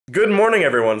Good morning,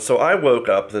 everyone. So I woke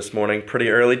up this morning pretty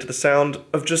early to the sound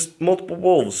of just multiple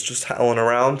wolves just howling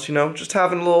around, you know, just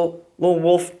having a little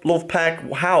wolf pack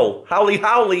howl.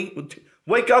 Howly.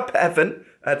 Wake up, Evan.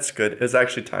 That's good. It's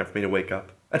actually time for me to wake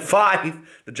up. At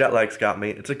 5, the jet lag's got me.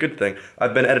 It's a good thing.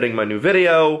 I've been editing my new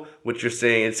video, which you're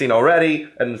seen already,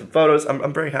 editing some photos.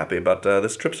 I'm very happy about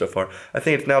this trip so far. I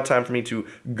think it's now time for me to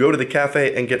go to the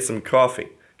cafe and get some coffee.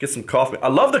 I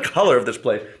love the color of this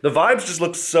place. The vibes just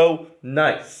look so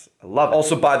nice. I love it.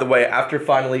 Also, by the way, after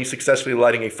finally successfully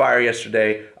lighting a fire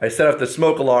yesterday, I set off the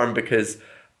smoke alarm because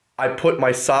I put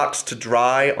my socks to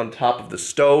dry on top of the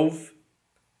stove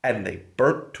and they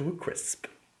burnt to a crisp.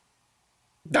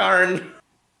 Darn.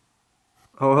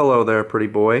 Oh, hello there, pretty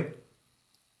boy.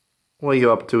 What are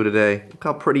you up to today? Look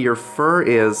how pretty your fur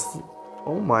is.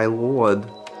 Oh my lord.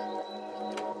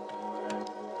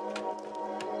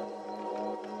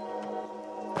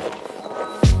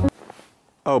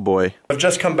 Oh boy. I've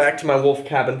just come back to my wolf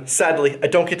cabin. Sadly, I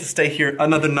don't get to stay here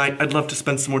another night. I'd love to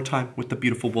spend some more time with the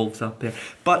beautiful wolves out there.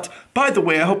 But, by the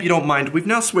way, I hope you don't mind. We've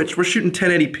now switched. We're shooting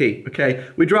 1080p, okay?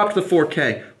 We dropped the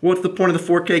 4K. What's the point of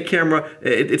the 4K camera?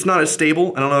 It's not as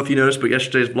stable. I don't know if you noticed, but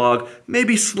yesterday's vlog,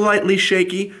 maybe slightly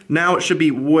shaky. Now it should be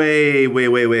way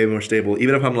more stable.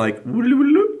 Even if I'm like,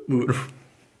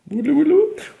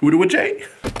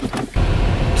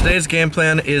 Today's game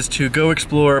plan is to go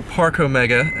explore Parc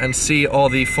Omega and see all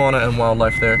the fauna and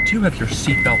wildlife there. Do you have your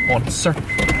seatbelt on, sir?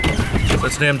 So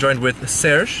today I'm joined with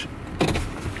Serge.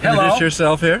 Hello. Introduce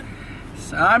yourself here.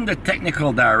 So I'm the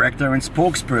technical director and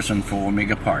spokesperson for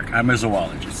Omega Park. I'm a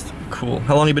zoologist. Cool.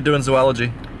 How long have you been doing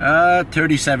zoology?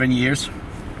 37 years.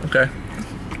 Okay.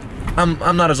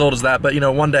 I'm not as old as that, but you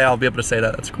know, one day I'll be able to say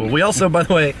that. That's cool. We also, by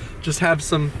the way, just have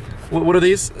some. What are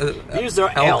these? These are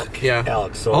elk. Yeah.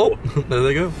 Elk. So, oh, there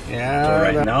they go. Yeah. So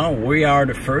right now we are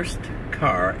the first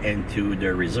car into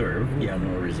the reserve,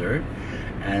 Yano Reserve,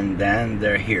 and then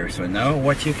they're here. So now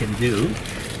what you can do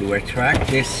to attract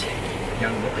this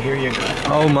young. Here you go.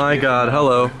 Oh my God!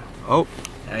 Hello. Oh.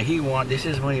 This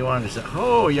is what he wanted to say.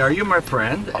 Oh, are you my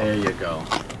friend? There you go.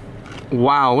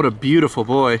 Wow, what a beautiful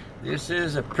boy. This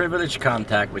is a privileged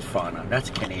contact with fauna. That's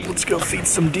Canadian. Let's go feed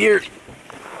some deer.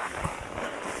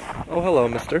 Oh, hello,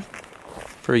 mister.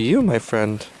 For you, my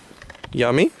friend.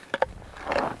 Yummy?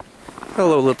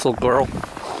 Hello, little girl.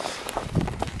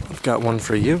 I've got one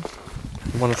for you.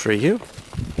 One for you.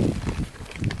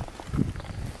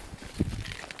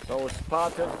 So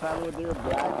spotted fallow deer,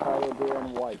 black fallow deer,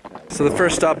 and white. So the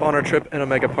first stop on our trip in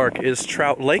Omega Park is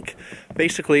Trout Lake.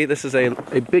 Basically, this is a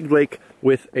big lake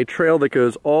with a trail that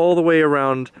goes all the way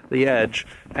around the edge,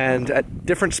 and at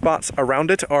different spots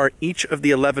around it are each of the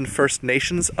 11 First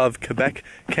Nations of Quebec,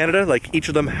 Canada. Like, each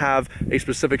of them have a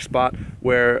specific spot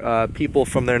where people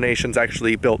from their nations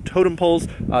actually built totem poles,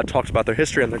 talked about their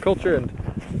history and their culture, and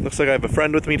looks like I have a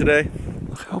friend with me today.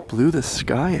 Look how blue the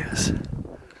sky is.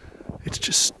 It's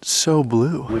just so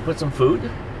blue. We put some food,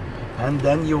 and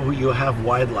then you have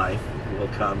wildlife who will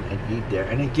come and eat there,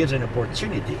 and it gives an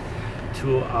opportunity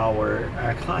to our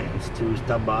clients to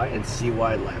stop by and see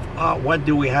wildlife. What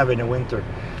do we have in the winter?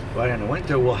 Well, in the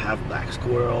winter we'll have black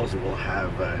squirrels, we'll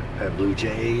have blue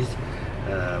jays,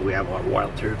 we have our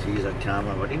wild turkeys that come,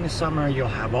 but in the summer you'll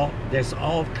have there's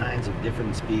all kinds of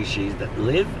different species that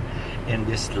live in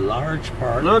this large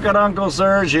park. Look at Uncle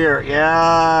Serge here.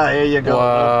 Yeah, here you go.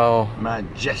 Wow.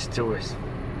 Majestuous.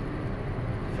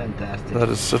 Fantastic. That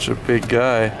is such a big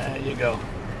guy. There you go.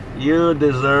 You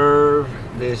deserve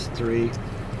this treat,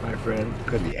 my friend.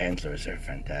 Because the antlers are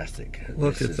fantastic.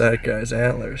 Look at that guy's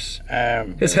antlers.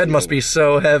 His head must be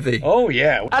so heavy. Oh,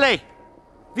 yeah. Allez!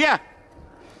 Viens!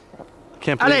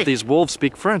 Can't believe these wolves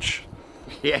speak French.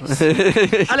 Yes.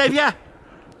 Allez, viens!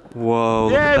 Whoa,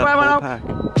 look at that whole pack.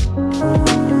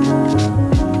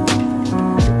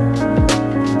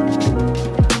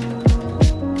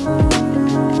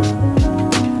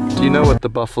 Do you know what the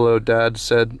buffalo dad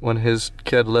said when his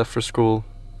kid left for school?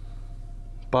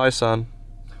 Bye, son.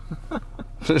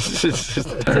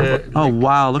 Oh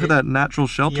wow, look at that natural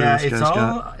shelter this guy's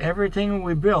got. Everything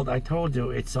we build, I told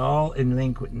you, it's all in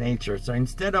link with nature. So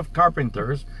instead of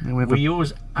carpenters, we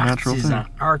use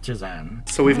artisan.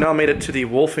 So we've now made it to the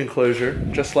wolf enclosure.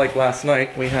 Just like last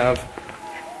night, we have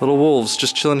little wolves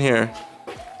just chilling here,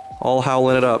 all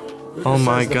howling it up. Oh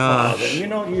my gosh. You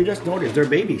know, you just noticed they're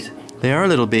babies. They are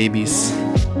little babies.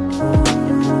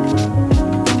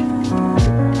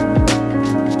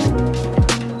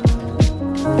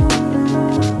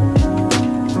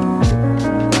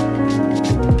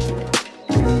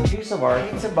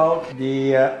 It's about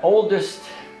the oldest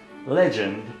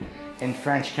legend in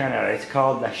French Canada. It's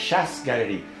called the Chasse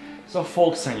Galerie. So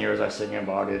folk singers are singing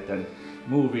about it, and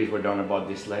movies were done about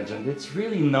this legend. It's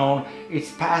really known.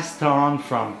 It's passed on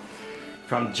from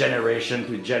generation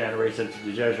to generation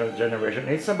to generation.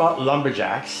 It's about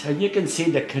lumberjacks, and you can see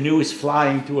the canoe is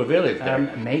flying to a village there.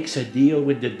 Makes a deal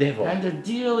with the devil, and the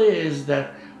deal is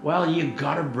that, well, you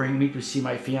gotta bring me to see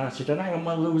my fiancée tonight. I'm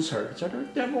gonna lose her. So the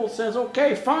devil says,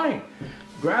 okay, fine.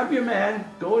 Grab your man,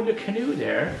 go in the canoe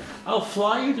there. I'll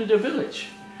fly you to the village,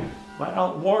 but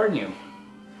I'll warn you,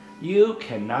 you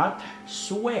cannot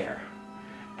swear,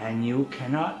 and you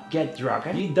cannot get drunk.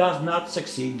 And he does not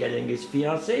succeed getting his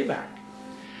fiancée back.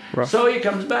 Rough. So he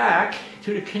comes back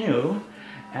to the canoe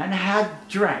and had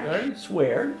drank,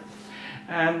 swear,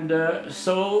 and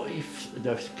so if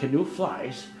the canoe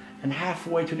flies and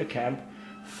halfway to the camp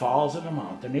falls in the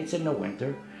mountain. It's in the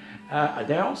winter.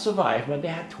 They all survived, but they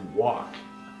had to walk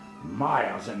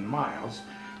miles and miles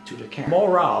to the camp.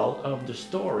 Moral of the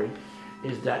story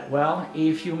is that, well,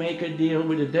 if you make a deal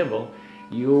with the devil,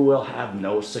 you will have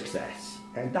no success.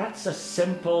 And that's a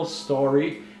simple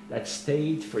story that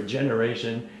stayed for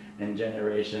generation and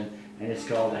generation, and it's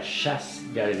called a chasse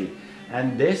galerie.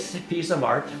 And this piece of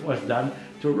art was done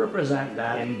to represent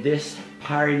that in this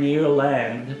pioneer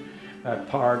land,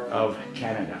 part of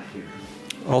Canada here.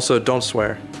 Also, don't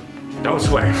swear. Don't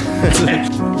swear.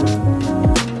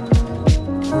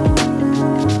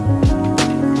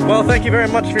 Well, thank you very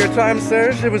much for your time,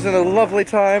 Serge. It was a lovely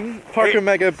time. Parc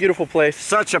Omega, beautiful place.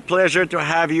 Such a pleasure to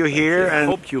have you here, and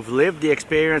hope you've lived the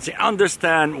experience and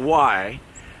understand why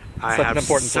it's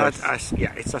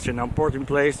such an important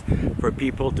place for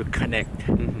people to connect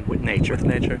with nature.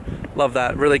 Love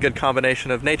that. Really good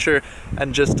combination of nature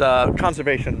and just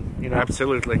conservation, you know.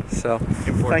 Absolutely. So,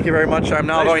 thank you very much. I'm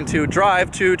now going to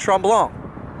drive to Tremblant,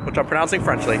 which I'm pronouncing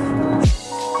Frenchly.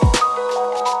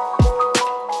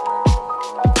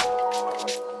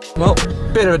 Well,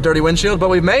 bit of a dirty windshield, but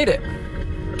we made it.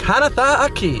 Kanatha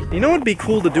Aki. You know what would be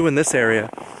cool to do in this area?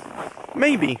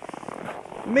 Maybe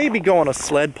go on a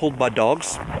sled pulled by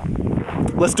dogs.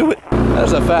 Let's do it.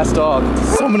 That's a fast dog.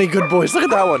 So many good boys. Look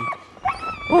at that one.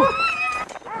 Woo.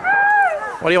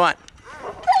 What do you want?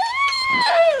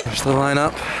 There's the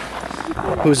lineup.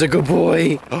 Who's a good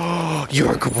boy? Oh,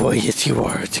 you're a good boy. Yes, you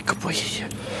are. It's a good boy. Yeah.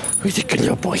 Who's a good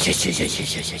little boy?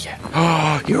 Yeah.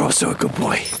 Oh, you're also a good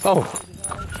boy. Oh,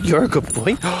 you're a good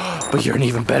boy. But you're an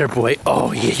even better boy.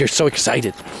 Oh, yeah, you're so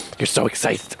excited. You're so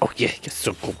excited. Oh, yeah, you're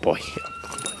so good boy.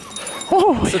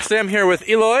 Oh, so today I'm here with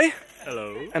Eloy.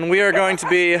 Hello. And we are going to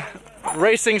be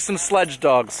racing some sledge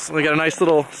dogs. We got a nice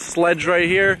little sledge right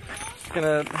here.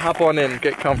 Gonna hop on in,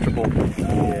 get comfortable.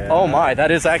 Yeah. Oh my,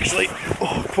 that is actually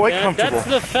quite comfortable. That's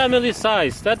the family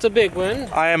size. That's a big one.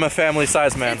 I am a family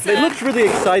size man. They looked really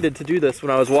excited to do this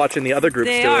when I was watching the other groups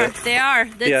do it. They are.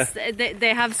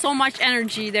 They have so much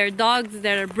energy. They're dogs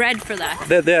that are bred for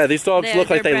that. Yeah, these dogs look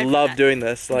like they love doing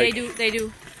this. Like, they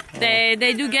do.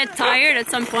 They do get tired at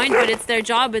some point, but it's their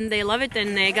job and they love it,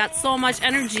 and they got so much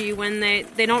energy when they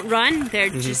don't run. They're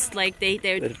just like they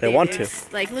want to.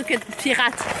 Like, look at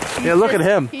Pirate. Yeah, look at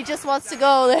him. He just wants to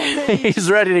go there. He's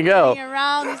ready to go.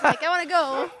 Around. He's like, I want to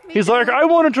go. He's like, I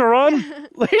wanted to run.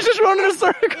 He's just running a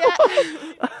circle.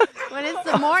 Yeah. When it's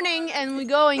the morning and we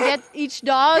go and get each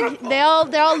dog, they're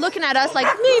all looking at us like,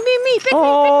 me. Pick me,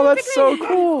 that's so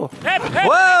cool.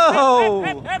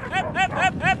 Whoa!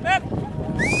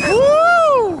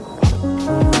 Woo!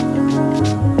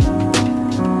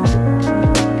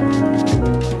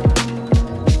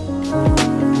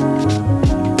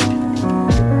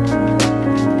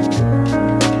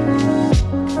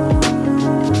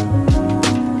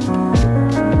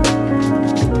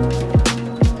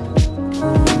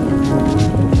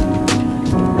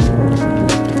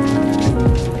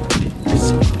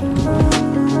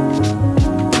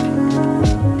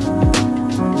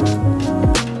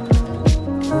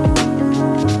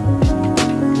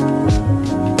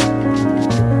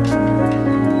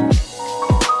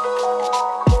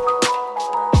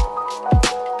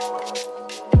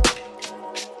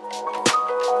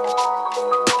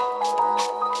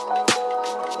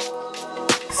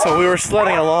 So we were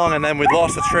sledding along and then we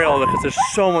lost the trail because there's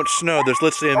so much snow. There's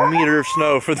literally a meter of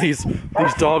snow for these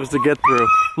dogs to get through.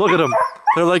 Look at them.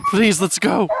 They're like, please, let's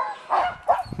go.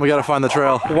 We gotta find the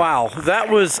trail. Wow, that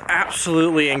was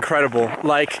absolutely incredible.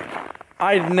 Like,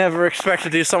 I'd never expected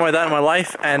to do something like that in my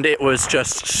life, and it was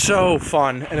just so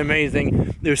fun and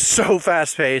amazing. It was so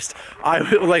fast-paced.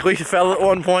 We fell at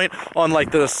one point on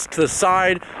like to the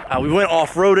side. We went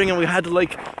off-roading and we had to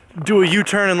like do a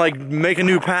U-turn and like make a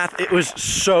new path. It was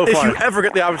so fun. If you ever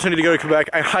get the opportunity to go to Quebec,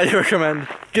 I highly recommend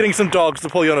getting some dogs to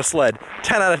pull you on a sled.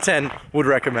 10 out of 10 would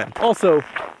recommend. Also,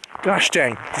 gosh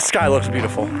dang, the sky looks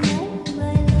beautiful.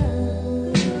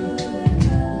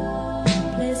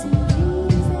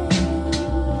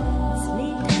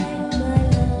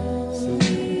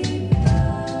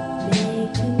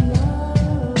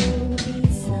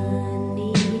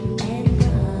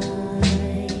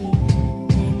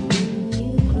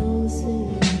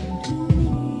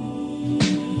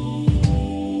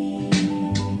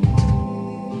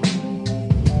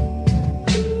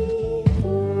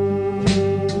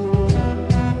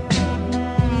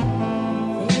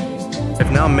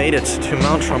 now made it to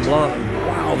Mont Tremblant.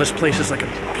 Wow, this place is like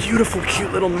a beautiful,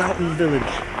 cute little mountain village.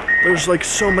 There's like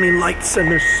so many lights and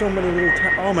there's so many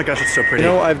little oh my gosh, it's so pretty. You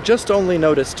know, I've just only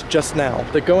noticed just now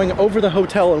that going over the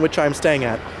hotel in which I'm staying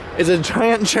at is a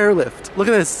giant chairlift. Look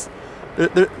at this.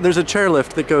 There's a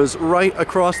chairlift that goes right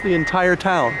across the entire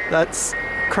town. That's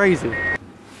crazy.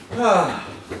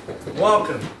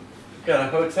 Welcome. Got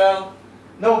a hotel.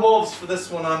 No wolves for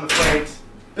this one, I'm afraid.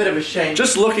 Bit of a shame.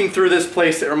 Just looking through this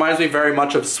place, it reminds me very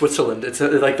much of Switzerland. It's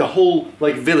like the whole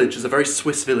village is a very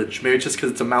Swiss village. Maybe it's just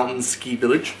because it's a mountain ski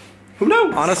village. Who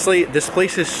knows? Honestly, this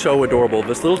place is so adorable.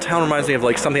 This little town reminds me of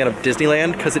like something out of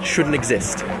Disneyland because it shouldn't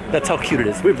exist. That's how cute it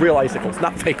is. We have real icicles,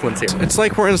 not fake ones here. It's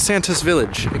like we're in Santa's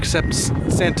village, except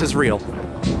Santa's real.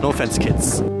 No offense,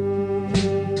 kids.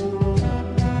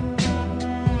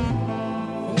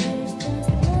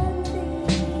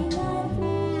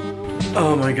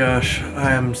 Oh my gosh,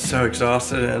 I am so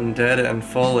exhausted and dead and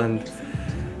full, and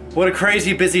what a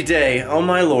crazy busy day. Oh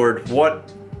my lord,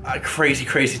 what a crazy,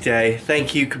 crazy day.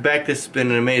 Thank you, Quebec. This has been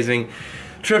an amazing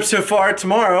trip so far.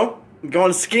 Tomorrow, I'm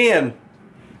going skiing.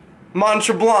 Mont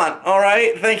Tremblant,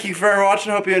 alright? Thank you for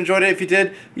watching. I hope you enjoyed it. If you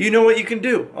did, you know what you can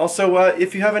do. Also,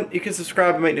 if you haven't, you can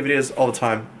subscribe and make new videos all the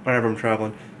time whenever I'm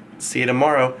traveling. See you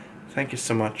tomorrow. Thank you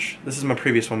so much. This is my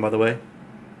previous one, by the way.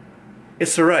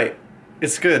 It's alright.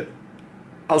 It's good.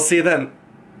 I'll see you then.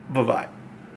 Bye-bye.